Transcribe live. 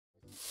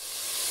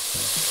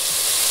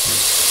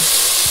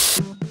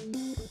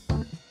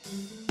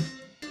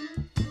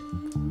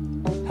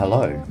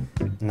Hello.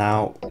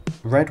 Now,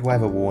 red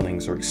weather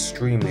warnings are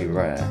extremely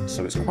rare,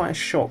 so it's quite a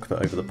shock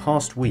that over the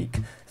past week,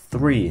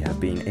 3 have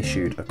been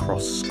issued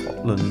across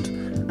Scotland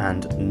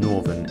and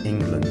northern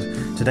England.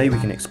 Today we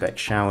can expect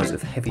showers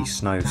of heavy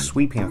snow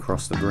sweeping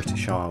across the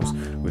British Isles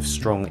with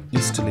strong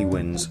easterly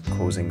winds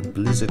causing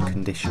blizzard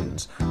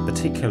conditions,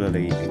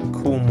 particularly in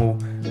Cornwall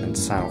and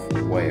South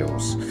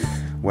Wales.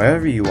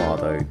 Wherever you are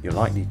though, you're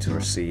likely to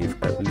receive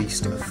at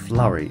least a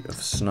flurry of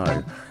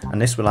snow,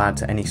 and this will add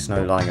to any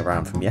snow lying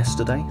around from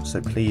yesterday, so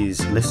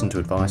please listen to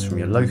advice from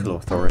your local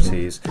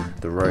authorities.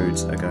 The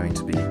roads are going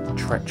to be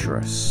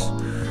treacherous.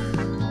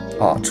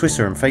 Our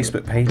Twitter and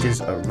Facebook pages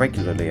are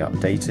regularly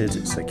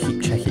updated, so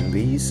keep checking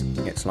these.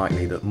 It's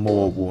likely that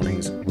more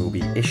warnings will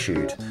be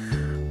issued.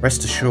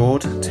 Rest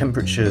assured,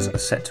 temperatures are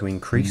set to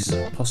increase,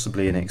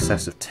 possibly in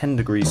excess of 10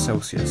 degrees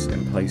Celsius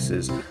in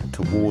places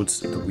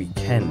towards the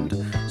weekend,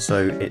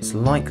 so it's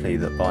likely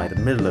that by the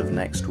middle of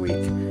next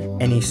week,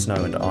 any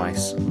snow and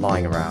ice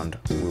lying around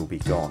will be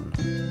gone.